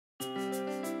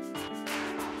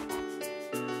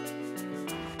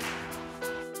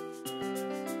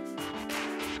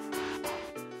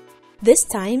This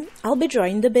time, I'll be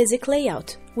drawing the basic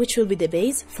layout, which will be the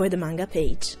base for the manga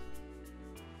page.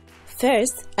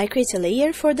 First, I create a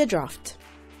layer for the draft.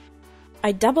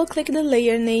 I double-click the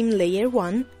layer name Layer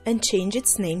 1 and change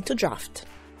its name to Draft.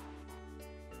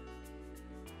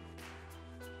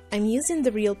 I'm using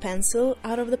the real pencil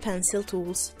out of the pencil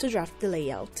tools to draft the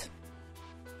layout.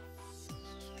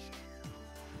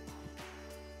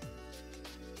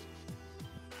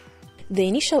 The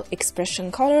initial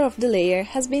expression color of the layer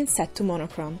has been set to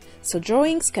monochrome, so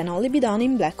drawings can only be done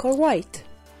in black or white.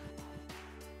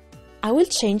 I will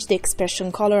change the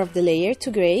expression color of the layer to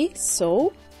gray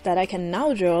so that I can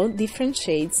now draw different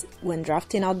shades when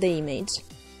drafting out the image.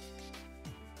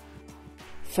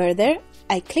 Further,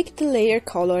 I click the layer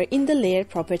color in the layer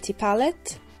property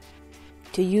palette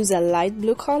to use a light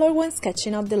blue color when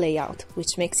sketching out the layout,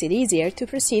 which makes it easier to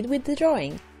proceed with the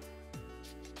drawing.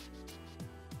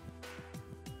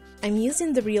 I'm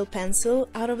using the real pencil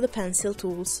out of the pencil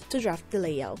tools to draft the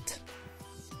layout.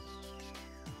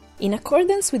 In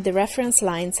accordance with the reference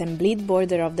lines and bleed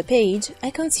border of the page,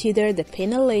 I consider the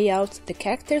panel layout, the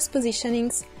characters'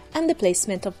 positionings, and the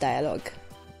placement of dialogue.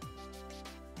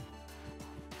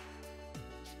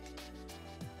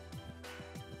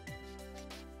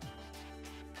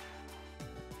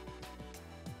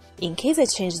 In case I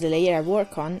change the layer I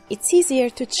work on, it's easier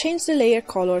to change the layer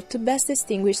color to best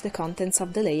distinguish the contents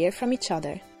of the layer from each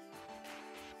other.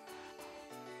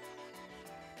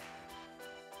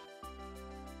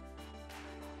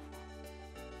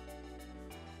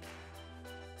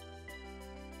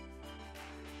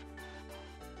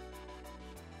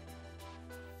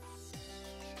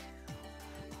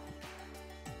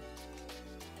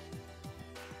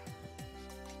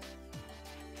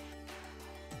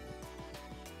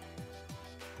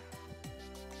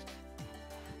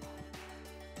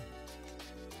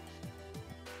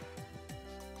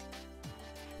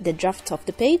 The draft of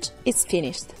the page is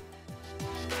finished.